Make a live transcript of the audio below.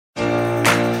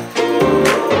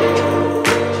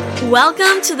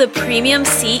Welcome to the Premium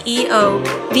CEO,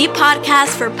 the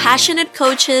podcast for passionate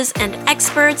coaches and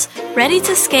experts ready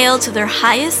to scale to their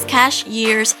highest cash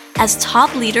years as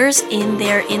top leaders in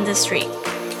their industry.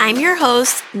 I'm your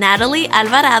host, Natalie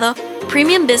Alvarado,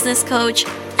 Premium Business Coach,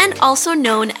 and also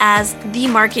known as the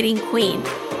Marketing Queen.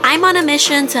 I'm on a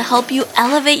mission to help you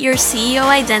elevate your CEO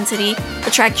identity,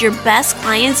 attract your best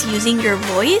clients using your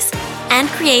voice, and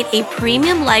create a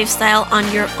premium lifestyle on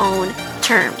your own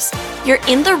terms. You're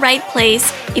in the right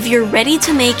place if you're ready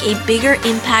to make a bigger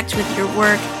impact with your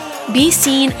work, be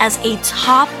seen as a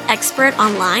top expert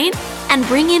online, and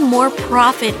bring in more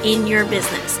profit in your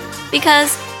business.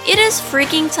 Because it is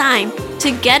freaking time to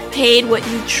get paid what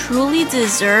you truly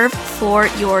deserve for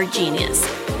your genius.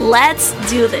 Let's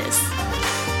do this.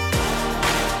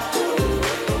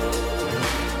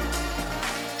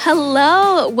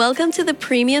 Hello, welcome to the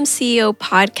Premium CEO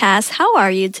podcast. How are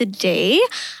you today?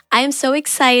 I am so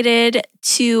excited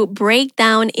to break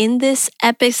down in this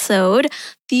episode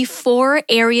the 4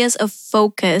 areas of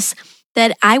focus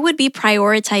that I would be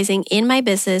prioritizing in my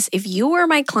business if you were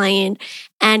my client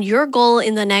and your goal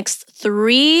in the next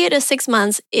 3 to 6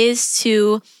 months is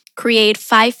to create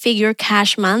 5-figure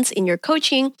cash months in your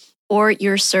coaching or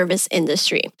your service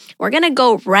industry. We're going to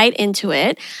go right into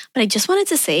it, but I just wanted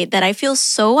to say that I feel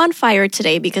so on fire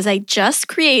today because I just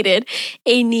created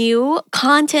a new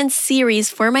content series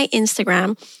for my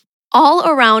Instagram all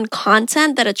around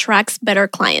content that attracts better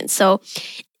clients. So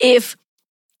if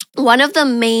one of the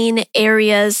main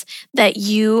areas that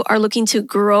you are looking to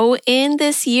grow in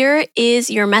this year is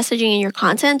your messaging and your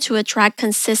content to attract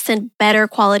consistent, better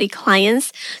quality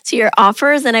clients to your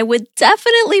offers, then I would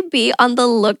definitely be on the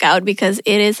lookout because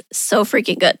it is so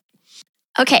freaking good.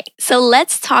 Okay, so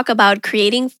let's talk about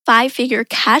creating 5-figure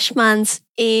cash months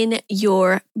in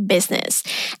your business.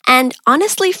 And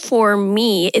honestly, for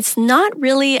me, it's not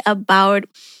really about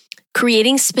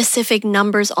creating specific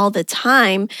numbers all the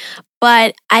time,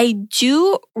 but I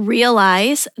do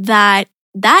realize that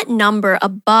number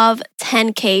above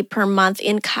 10K per month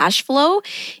in cash flow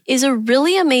is a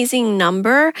really amazing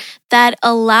number that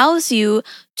allows you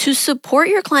to support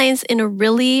your clients in a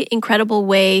really incredible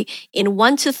way in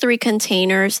 1 to 3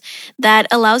 containers, that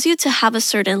allows you to have a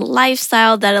certain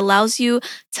lifestyle, that allows you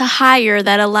to hire,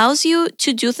 that allows you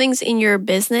to do things in your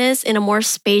business in a more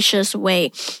spacious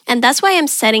way. And that's why I'm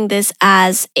setting this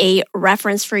as a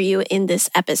reference for you in this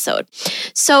episode.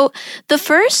 So the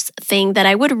first thing that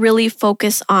I would really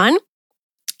focus on,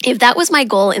 if that was my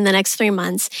goal in the next 3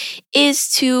 months,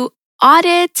 is to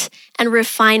audit and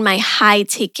refine my high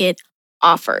ticket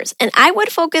offers. And I would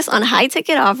focus on high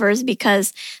ticket offers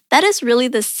because that is really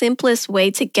the simplest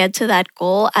way to get to that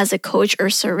goal as a coach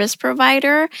or service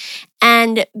provider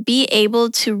and be able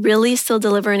to really still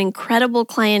deliver an incredible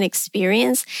client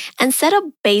experience and set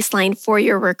a baseline for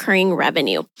your recurring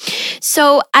revenue.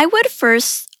 So I would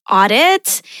first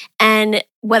audit and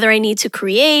whether I need to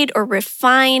create or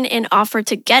refine an offer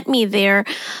to get me there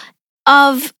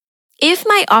of if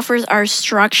my offers are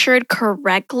structured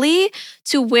correctly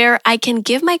to where I can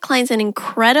give my clients an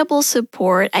incredible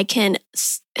support, I can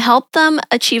help them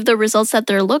achieve the results that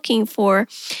they're looking for,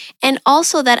 and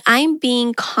also that I'm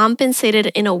being compensated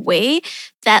in a way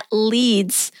that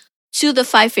leads to the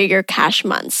 5-figure cash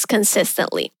months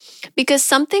consistently. Because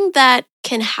something that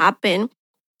can happen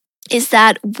is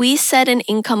that we set an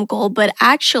income goal, but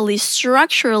actually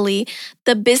structurally,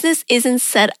 the business isn't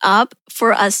set up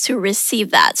for us to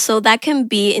receive that. So that can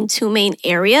be in 2 main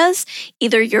areas.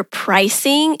 Either your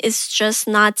pricing is just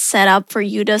not set up for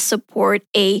you to support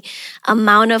a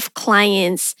amount of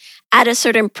clients at a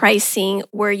certain pricing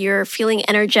where you're feeling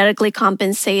energetically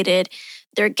compensated,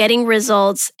 they're getting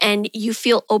results, and you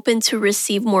feel open to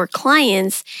receive more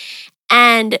clients,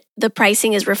 and the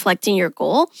pricing is reflecting your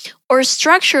goal, or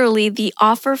structurally, the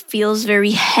offer feels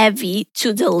very heavy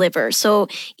to deliver. So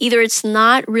either it's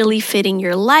not really fitting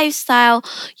your lifestyle,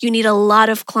 you need a lot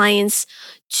of clients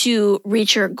to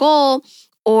reach your goal,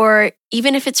 or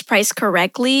even if it's priced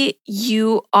correctly,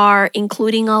 you are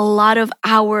including a lot of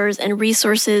hours and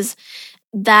resources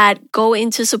that go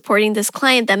into supporting this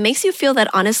client that makes you feel that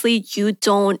honestly, you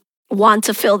don't want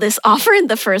to fill this offer in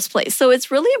the first place. So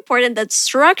it's really important that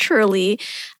structurally,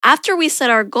 after we set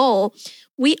our goal,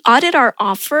 we audit our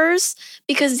offers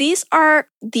because these are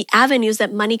the avenues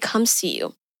that money comes to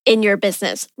you in your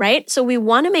business, right? So we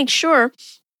want to make sure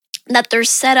that they're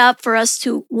set up for us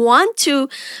to want to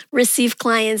receive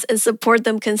clients and support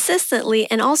them consistently,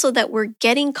 and also that we're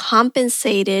getting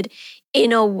compensated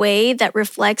in a way that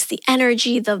reflects the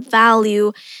energy, the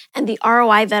value, and the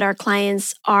ROI that our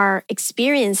clients are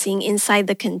experiencing inside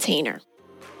the container.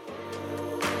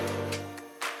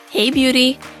 Hey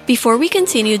beauty! Before we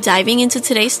continue diving into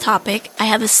today's topic, I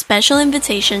have a special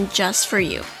invitation just for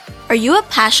you. Are you a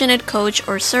passionate coach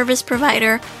or service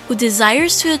provider who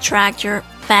desires to attract your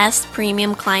best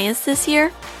premium clients this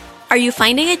year? Are you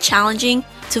finding it challenging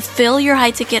to fill your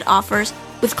high-ticket offers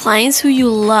with clients who you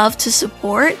love to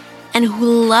support and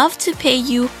who love to pay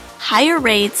you higher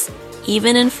rates,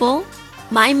 even in full?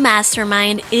 My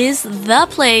mastermind is the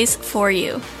place for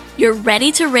you. You're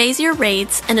ready to raise your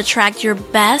rates and attract your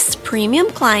best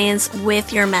premium clients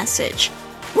with your message.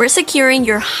 We're securing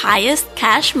your highest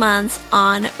cash months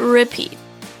on repeat.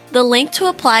 The link to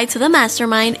apply to the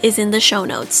mastermind is in the show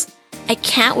notes. I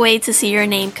can't wait to see your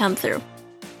name come through.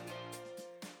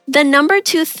 The number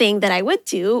 2 thing that I would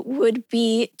do would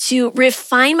be to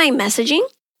refine my messaging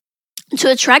to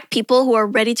attract people who are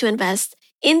ready to invest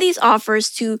in these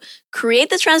offers, to create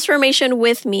the transformation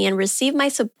with me and receive my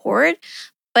support,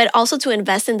 but also to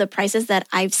invest in the prices that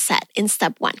I've set in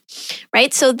step 1,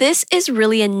 right? So this is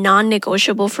really a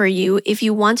non-negotiable for you. If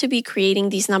you want to be creating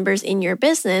these numbers in your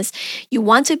business, you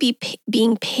want to be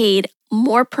being paid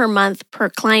more per month per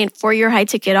client for your high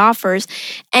ticket offers,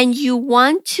 and you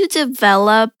want to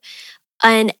develop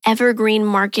an evergreen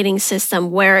marketing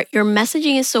system where your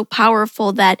messaging is so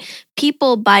powerful that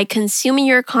people, by consuming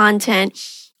your content,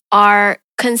 are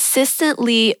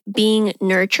consistently being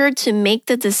nurtured to make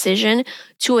the decision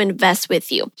to invest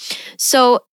with you.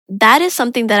 So that is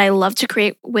something that I love to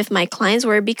create with my clients,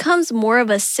 where it becomes more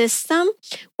of a system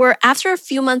where after a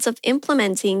few months of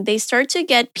implementing, they start to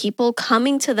get people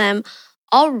coming to them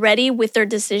already with their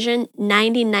decision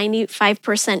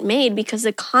 95% made, because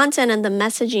the content and the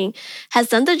messaging has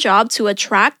done the job to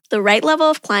attract the right level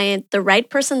of client, the right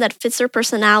person that fits their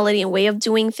personality and way of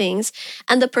doing things,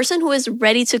 and the person who is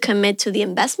ready to commit to the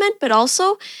investment, but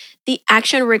also the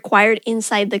action required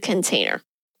inside the container.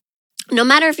 No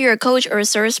matter if you're a coach or a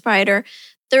service provider,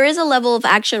 there is a level of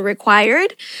action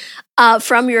required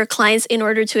from your clients in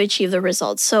order to achieve the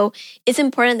results. So it's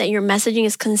important that your messaging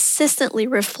is consistently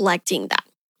reflecting that.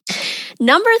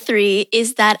 Number 3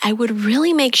 is that I would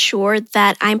really make sure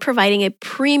that I'm providing a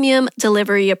premium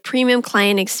delivery, a premium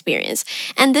client experience.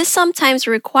 And this sometimes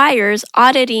requires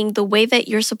auditing the way that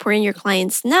you're supporting your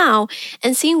clients now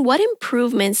and seeing what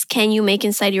improvements can you make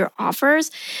inside your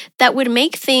offers that would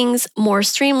make things more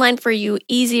streamlined for you,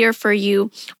 easier for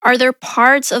you. Are there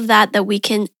parts of that we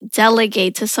can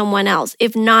delegate to someone else?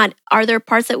 If not, are there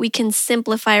parts that we can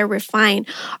simplify or refine?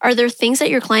 Are there things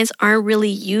that your clients aren't really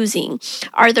using?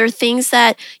 Are there things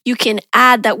that you can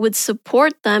add that would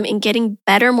support them in getting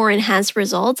better, more enhanced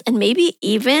results, and maybe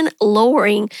even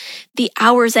lowering the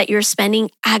hours that you're spending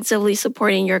actively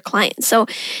supporting your clients? So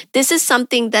this is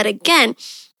something that, again,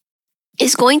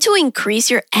 is going to increase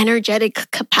your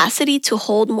energetic capacity to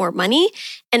hold more money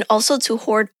and also to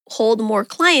hold more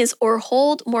clients, or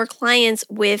hold more clients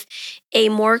with a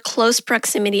more close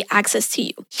proximity access to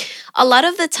you. A lot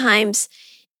of the times,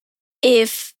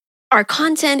 if our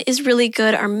content is really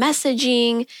good, our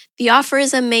messaging, the offer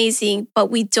is amazing,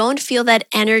 but we don't feel that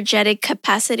energetic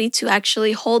capacity to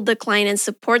actually hold the client and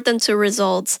support them to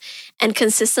results and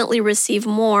consistently receive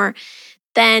more,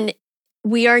 then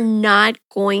we are not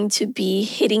going to be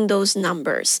hitting those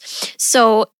numbers.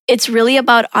 So it's really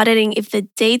about auditing if the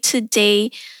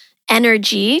day-to-day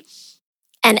energy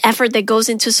and effort that goes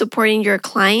into supporting your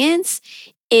clients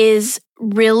is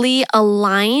really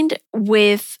aligned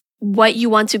with what you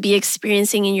want to be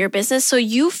experiencing in your business, so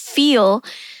you feel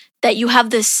that you have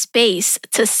the space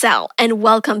to sell and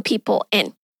welcome people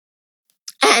in.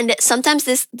 And sometimes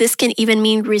this can even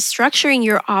mean restructuring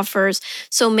your offers.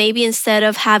 So maybe instead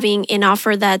of having an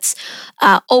offer that's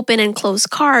open and closed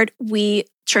card, we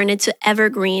turn it to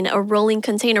evergreen, a rolling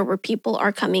container where people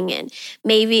are coming in.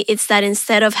 Maybe it's that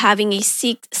instead of having a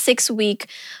 6-week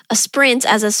sprint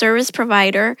as a service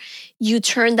provider, you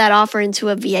turn that offer into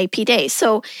a VIP day.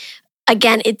 So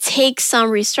again, it takes some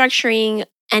restructuring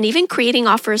and even creating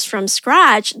offers from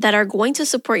scratch that are going to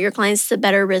support your clients to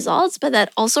better results, but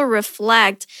that also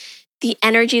reflect the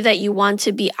energy that you want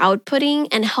to be outputting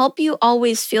and help you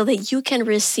always feel that you can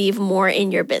receive more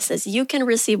in your business. You can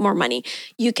receive more money.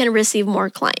 You can receive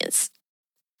more clients.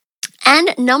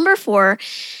 And number 4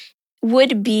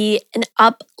 would be an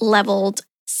up-leveled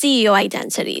CEO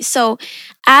identity. So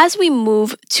as we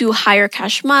move to higher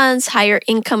cash months, higher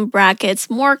income brackets,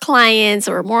 more clients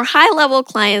or more high-level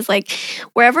clients, like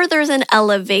wherever there's an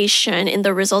elevation in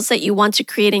the results that you want to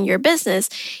create in your business,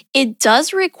 it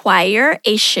does require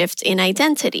a shift in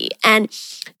identity. And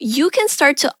you can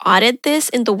start to audit this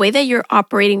in the way that you're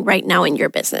operating right now in your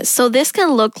business. So this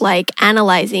can look like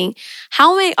analyzing,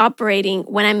 how am I operating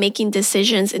when I'm making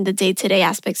decisions in the day-to-day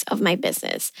aspects of my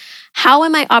business? How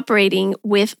am I operating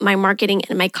with my marketing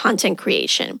and my content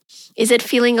creation? Is it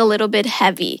feeling a little bit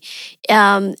heavy?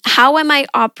 How am I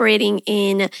operating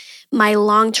in my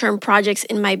long-term projects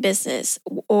in my business,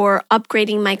 or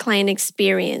upgrading my client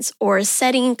experience, or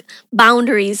setting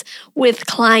boundaries with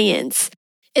clients?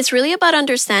 It's really about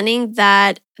understanding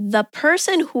that the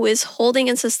person who is holding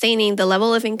and sustaining the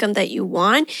level of income that you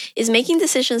want is making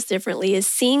decisions differently, is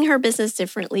seeing her business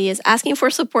differently, is asking for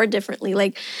support differently.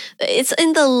 Like, it's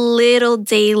in the little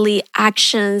daily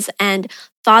actions and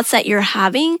thoughts that you're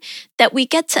having that we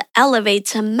get to elevate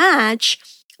to match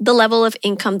the level of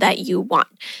income that you want.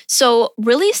 So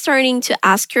really starting to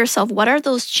ask yourself, what are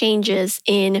those changes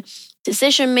in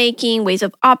decision-making, ways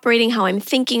of operating, how I'm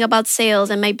thinking about sales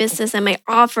and my business and my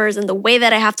offers and the way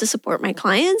that I have to support my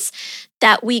clients,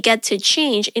 that we get to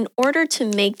change in order to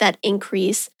make that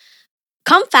increase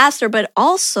come faster, but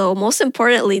also, most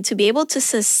importantly, to be able to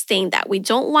sustain that. We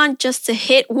don't want just to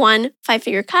hit one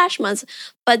 5-figure cash month,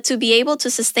 but to be able to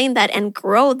sustain that and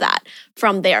grow that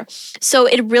from there. So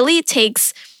it really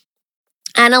takes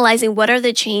analyzing what are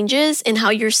the changes in how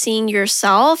you're seeing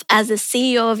yourself as the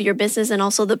CEO of your business and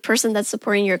also the person that's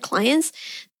supporting your clients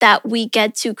that we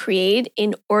get to create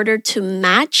in order to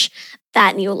match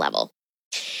that new level.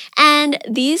 And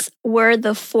these were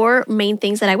the 4 main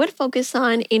things that I would focus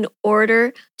on in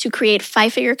order to create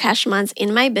 5-figure cash months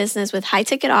in my business with high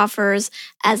ticket offers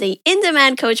as a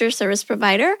in-demand coach or service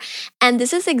provider. And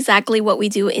this is exactly what we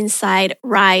do inside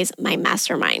Rise, my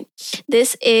mastermind.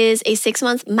 This is a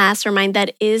 6-month mastermind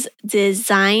that is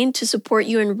designed to support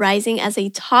you in rising as a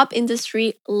top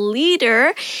industry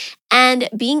leader and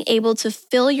being able to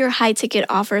fill your high ticket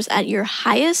offers at your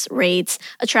highest rates,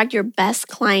 attract your best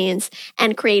clients,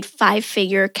 and create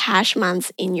 5-figure cash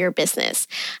months in your business.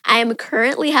 I am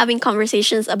currently having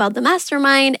conversations about the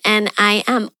mastermind, and I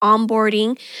am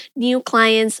onboarding new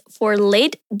clients for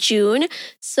late June.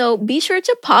 So be sure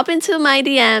to pop into my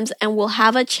DMs and we'll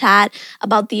have a chat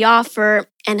about the offer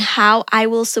and how I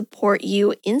will support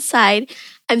you inside.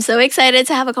 I'm so excited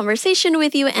to have a conversation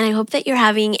with you, and I hope that you're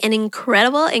having an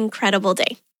incredible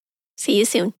day. See you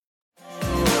soon.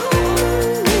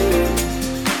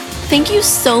 Thank you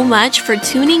so much for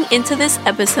tuning into this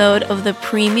episode of The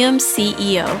Premium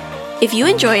CEO. If you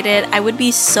enjoyed it, I would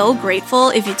be so grateful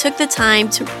if you took the time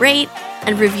to rate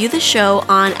and review the show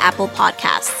on Apple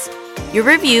Podcasts. Your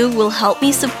review will help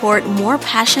me support more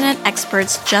passionate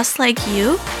experts just like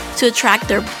you to attract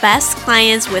their best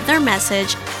clients with their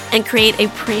message and create a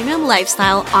premium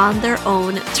lifestyle on their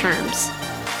own terms,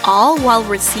 all while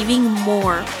receiving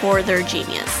more for their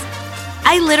genius.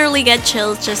 I literally get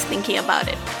chills just thinking about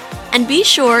it. And be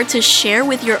sure to share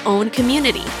with your own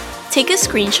community. Take a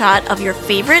screenshot of your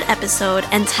favorite episode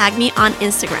and tag me on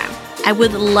Instagram. I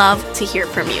would love to hear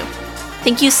from you.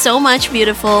 Thank you so much,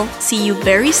 beautiful. See you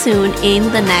very soon in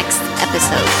the next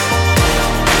episode.